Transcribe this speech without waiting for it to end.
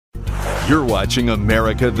You're watching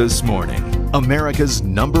America This Morning, America's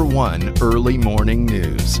 #1 early morning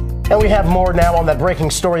news. And we have more now on that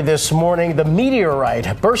breaking story this morning. The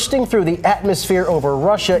meteorite bursting through the atmosphere over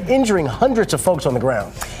Russia, injuring hundreds of folks on the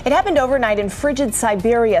ground. It happened overnight in frigid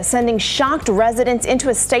Siberia, sending shocked residents into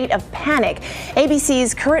a state of panic.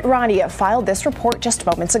 ABC's Kurit Radia filed this report just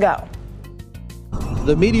moments ago.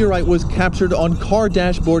 The meteorite was captured on car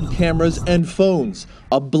dashboard cameras and phones.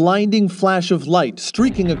 A blinding flash of light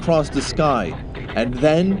streaking across the sky. And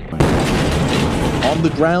then, on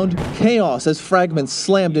the ground, chaos as fragments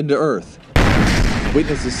slammed into Earth.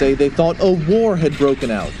 Witnesses say they thought a war had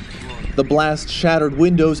broken out. The blast shattered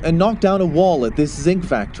windows and knocked down a wall at this zinc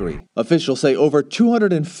factory. Officials say over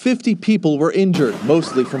 250 people were injured,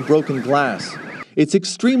 mostly from broken glass. It's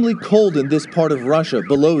extremely cold in this part of Russia,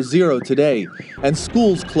 below zero today, and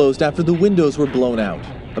schools closed after the windows were blown out.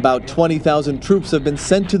 About 20,000 troops have been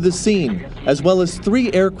sent to the scene, as well as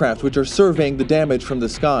 3 aircraft which are surveying the damage from the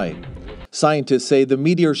sky. Scientists say the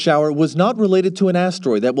meteor shower was not related to an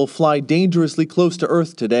asteroid that will fly dangerously close to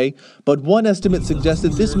Earth today, but one estimate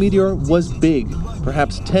suggested this meteor was big,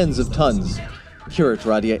 perhaps tens of tons. Kurit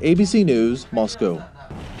Radia, ABC News, Moscow.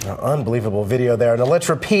 Unbelievable video there. Now let's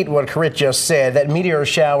repeat what Kurit just said. That meteor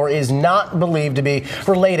shower is not believed to be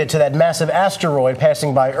related to that massive asteroid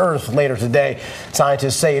passing by Earth later today.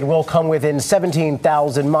 Scientists say it will come within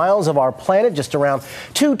 17,000 miles of our planet, just around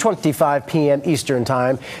 2:25 p.m. Eastern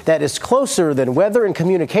Time. That is closer than weather and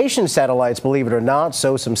communication satellites, believe it or not,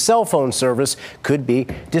 so some cell phone service could be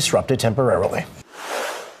disrupted temporarily.